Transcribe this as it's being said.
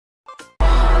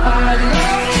Hey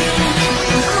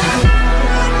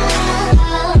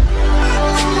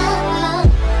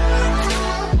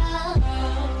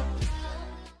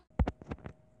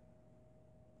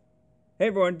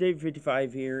everyone,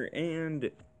 Dave55 here,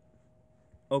 and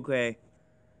okay,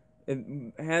 it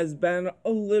has been a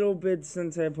little bit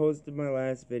since I posted my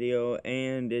last video,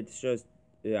 and it's just,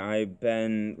 I've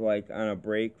been, like, on a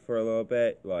break for a little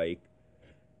bit, like,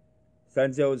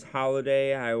 since it was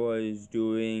holiday, I was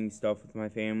doing stuff with my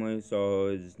family, so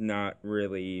I was not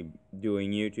really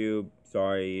doing YouTube.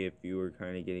 Sorry if you were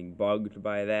kind of getting bugged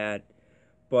by that,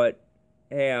 but,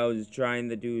 hey, I was trying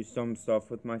to do some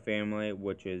stuff with my family,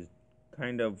 which is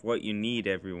kind of what you need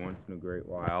every once in a great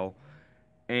while,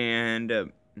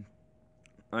 and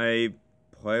I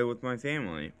play with my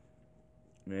family.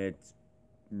 It's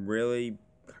really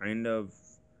kind of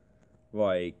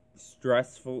like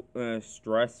stress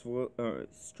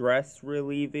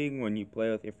relieving when you play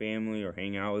with your family or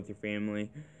hang out with your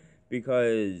family,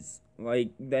 because like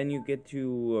then you get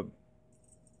to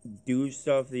do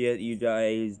stuff that you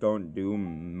guys don't do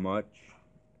much,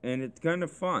 and it's kind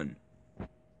of fun.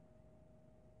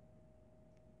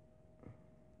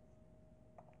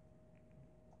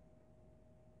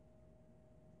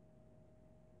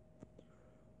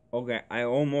 Okay, I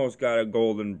almost got a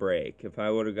golden break. If I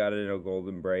would have gotten a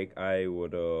golden break, I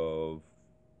would have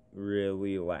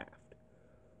really laughed.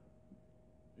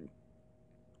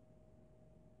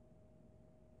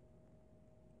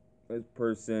 This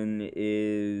person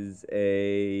is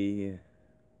a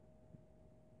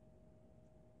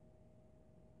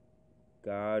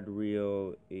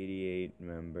Godreal 88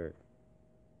 member.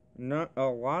 Not a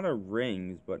lot of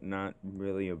rings, but not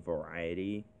really a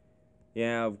variety.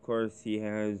 Yeah, of course he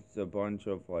has a bunch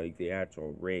of, like, the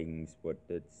actual rings, but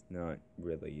it's not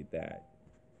really that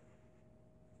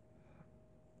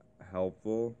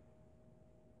helpful.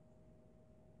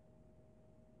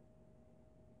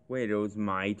 Wait, it was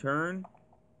my turn?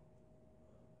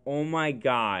 Oh my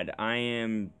god, I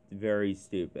am very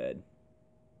stupid.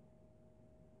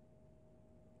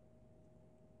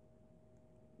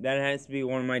 That has to be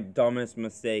one of my dumbest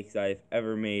mistakes I've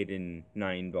ever made in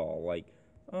 9-ball. Like,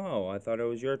 oh, I thought it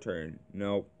was your turn.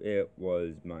 Nope, it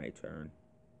was my turn.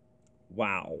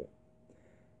 Wow.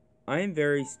 I am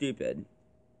very stupid.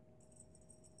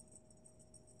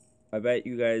 I bet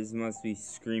you guys must be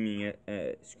screaming at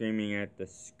the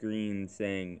screen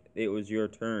saying, it was your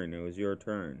turn, it was your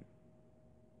turn.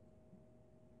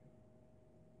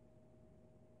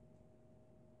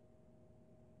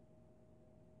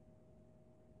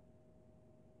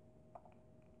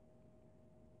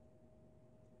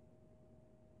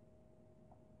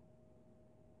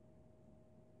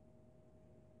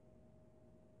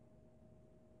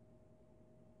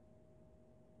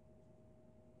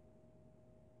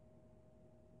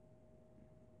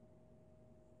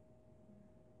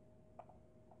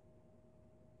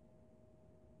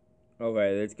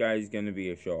 Okay, this guy's gonna be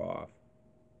a show-off.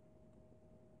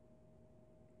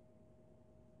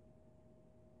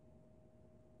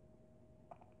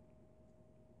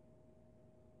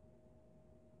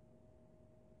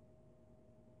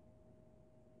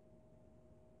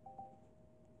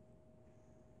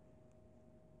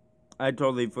 I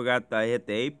totally forgot that I hit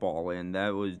the 8-ball in.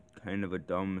 That was kind of a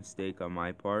dumb mistake on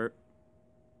my part.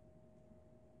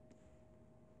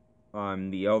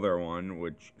 The other one,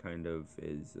 which kind of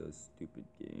is a stupid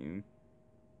game.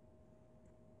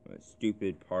 A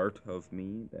stupid part of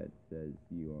me that says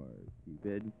you are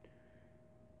stupid.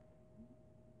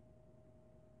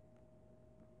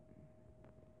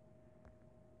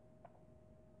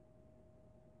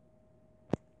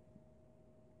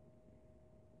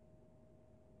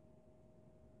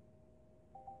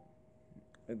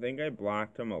 I think I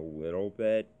blocked him a little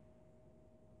bit,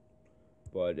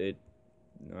 but it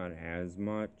not as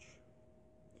much.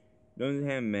 Doesn't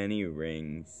have many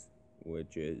rings,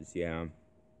 which is, yeah.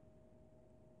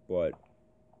 But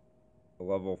a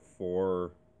level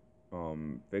 4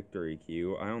 victory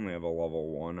queue. I only have a level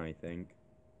 1, I think.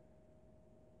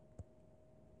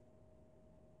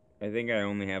 I think I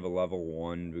only have a level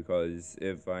 1 because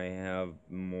if I have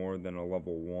more than a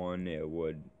level 1, it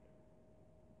would...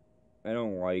 I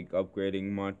don't like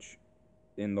upgrading much.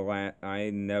 In the I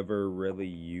never really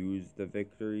used the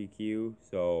victory queue,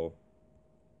 so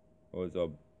it was a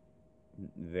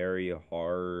very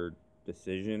hard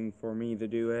decision for me to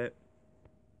do it.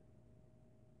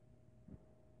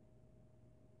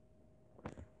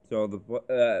 So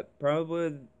the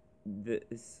probably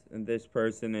this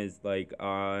person is like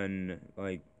on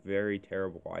like very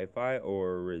terrible Wi-Fi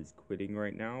or is quitting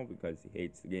right now because he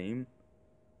hates the game.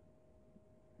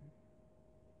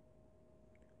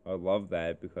 I love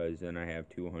that because then I have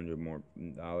 $200 more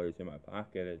in my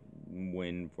pocket to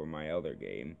win for my other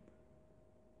game.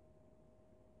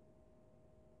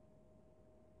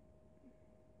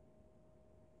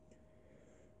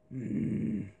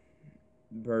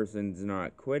 Person's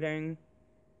not quitting.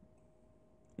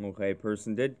 Okay,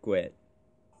 person did quit.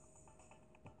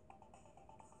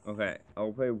 Okay,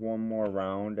 I'll play one more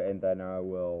round and then I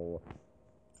will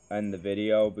end the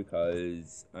video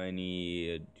because I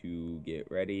need to get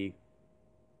ready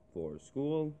for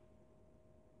school.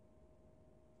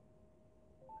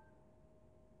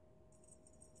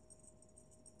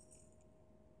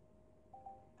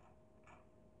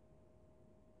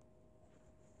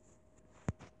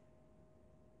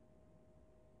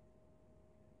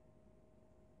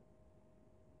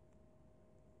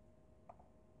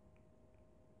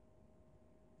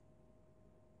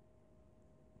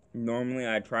 Normally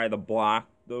I try to block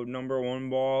the number 1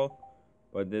 ball,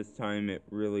 but this time it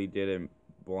really didn't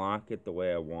block it the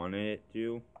way I wanted it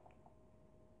to.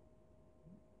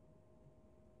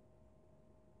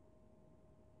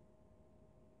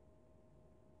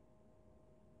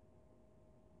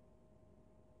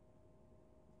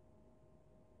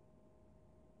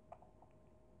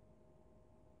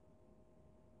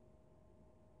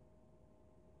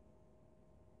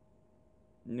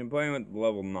 I'm playing with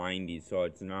level 90, so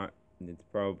it's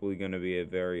probably going to be a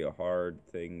very hard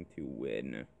thing to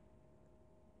win.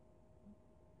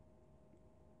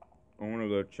 I want to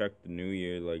go check the New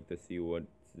Year, like, to see what's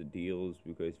the deals,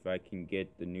 because if I can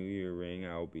get the New Year ring,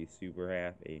 I'll be super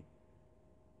happy.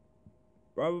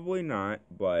 Probably not,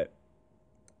 but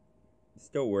it's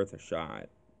still worth a shot.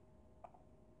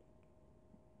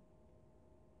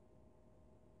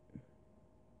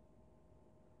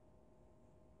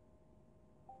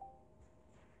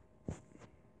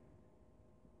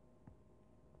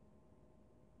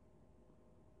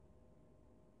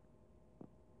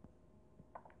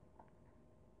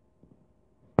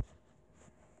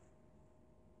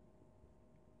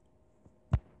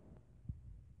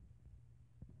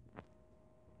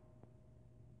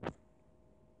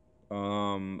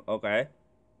 Okay.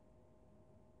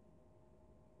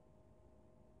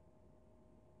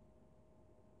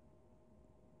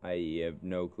 I have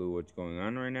no clue what's going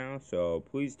on right now, so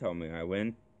please tell me I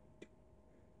win.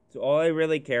 So all I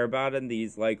really care about in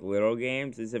these, like, little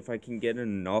games is if I can get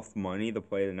enough money to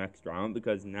play the next round,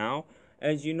 because now,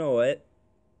 as you know it,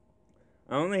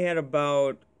 I only had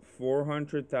about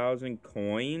 400,000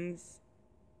 coins,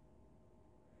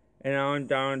 and now I'm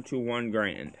down to 1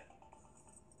 grand.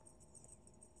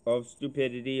 Of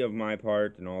stupidity of my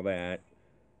part and all that.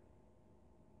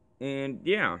 And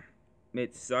yeah,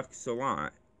 it sucks a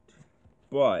lot.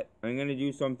 But I'm going to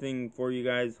do something for you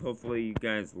guys. Hopefully you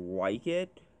guys like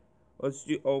it. Let's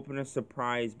open a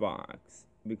surprise box,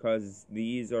 because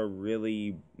these are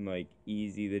really, like,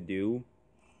 easy to do.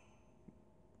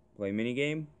 Play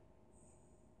minigame.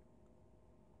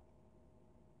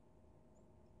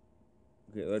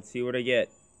 Okay, let's see what I get.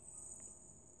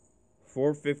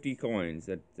 450 coins.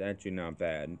 That's actually not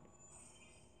bad.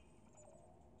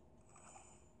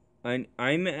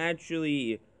 I'm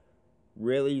actually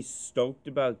really stoked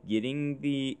about getting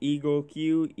the Eagle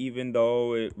Q, even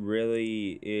though it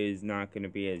really is not going to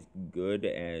be as good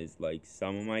as, like,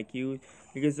 some of my Qs,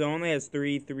 because it only has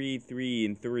 3, 3, 3,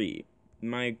 and 3.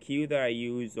 My Q that I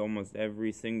use almost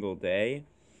every single day,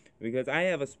 because I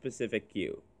have a specific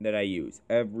Q that I use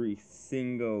every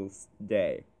single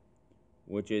day,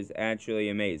 which is actually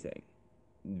amazing,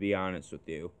 to be honest with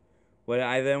you. But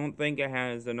I don't think it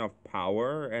has enough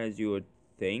power as you would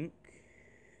think.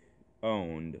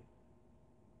 Owned.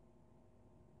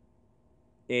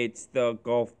 It's the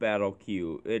Golf Battle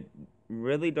Q. It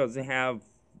really doesn't have,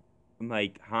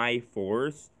 like, high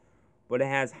force, but it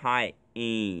has high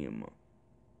aim.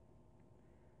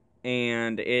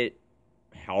 And it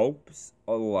helps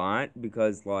a lot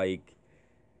because, like,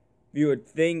 you would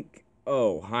think,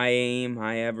 oh, high aim,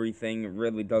 high everything, it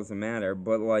really doesn't matter.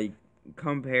 But, like,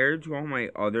 compared to all my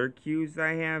other Qs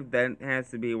I have, that has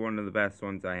to be one of the best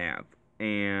ones I have.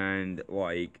 And,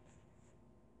 like,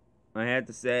 I had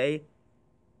to say,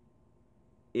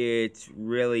 it's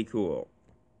really cool.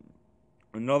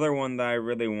 Another one that I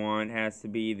really want has to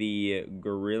be the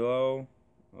Gorilla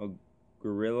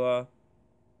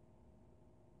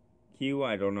Q.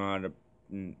 I don't know how to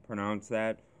pronounce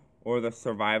that. Or the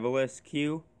Survivalist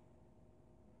Q.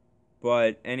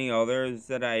 But any others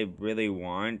that I really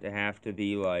want have to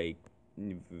be, like,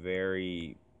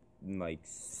 very, like,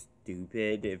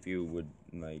 stupid, if you would,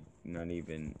 like, not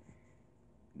even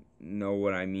know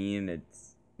what I mean.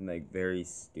 It's, like, very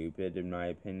stupid in my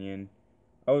opinion.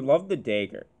 I would love the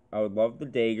Dagger. I would love the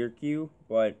Dagger queue,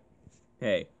 but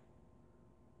hey,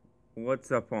 what's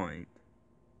the point?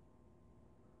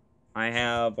 I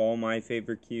have all my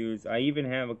favorite queues. I even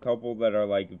have a couple that are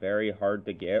like very hard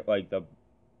to get, like the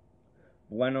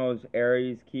Buenos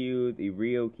Aires queue, the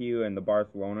Rio queue, and the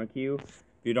Barcelona queue. If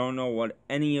you don't know what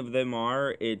any of them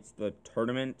are, it's the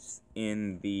tournaments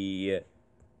in the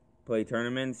play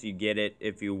tournaments. You get it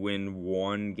if you win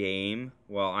one game.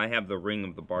 Well, I have the Ring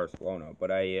of the Barcelona,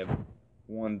 but I have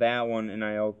won that one, and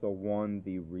I also won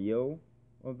the Rio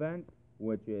event,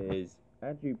 which is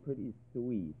actually pretty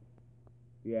sweet,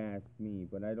 if you ask me,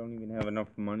 but I don't even have enough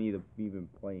money to even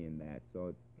play in that, so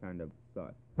it kind of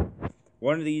sucks.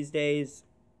 One of these days,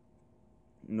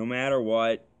 no matter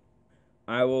what,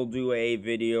 I will do a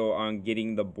video on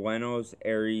getting the Buenos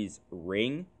Aires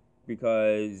ring,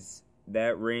 because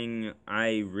that ring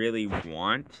I really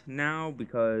want now,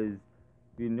 because,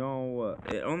 you know,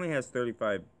 it only has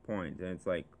 35 points, and it's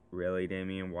like, really,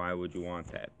 Damien, why would you want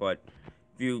that? But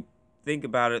if you think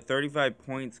about it, 35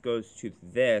 points goes to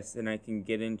this, and I can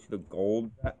get into the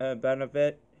gold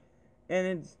benefit, and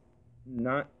it's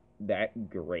not that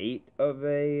great of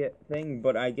a thing,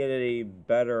 but I get a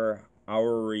better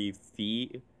hourly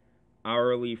free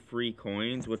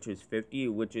coins, which is 50,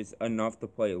 which is enough to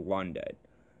play London.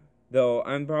 Though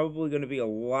I'm probably going to be a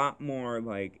lot more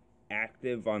like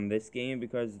active on this game,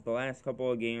 because the last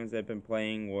couple of games I've been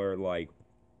playing were like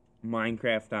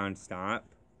Minecraft on stop,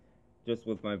 just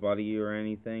with my buddy or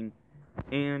anything,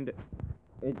 and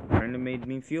it kind of made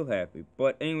me feel happy.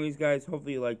 But anyways, guys,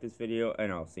 hopefully you liked this video,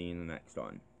 and I'll see you in the next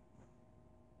one.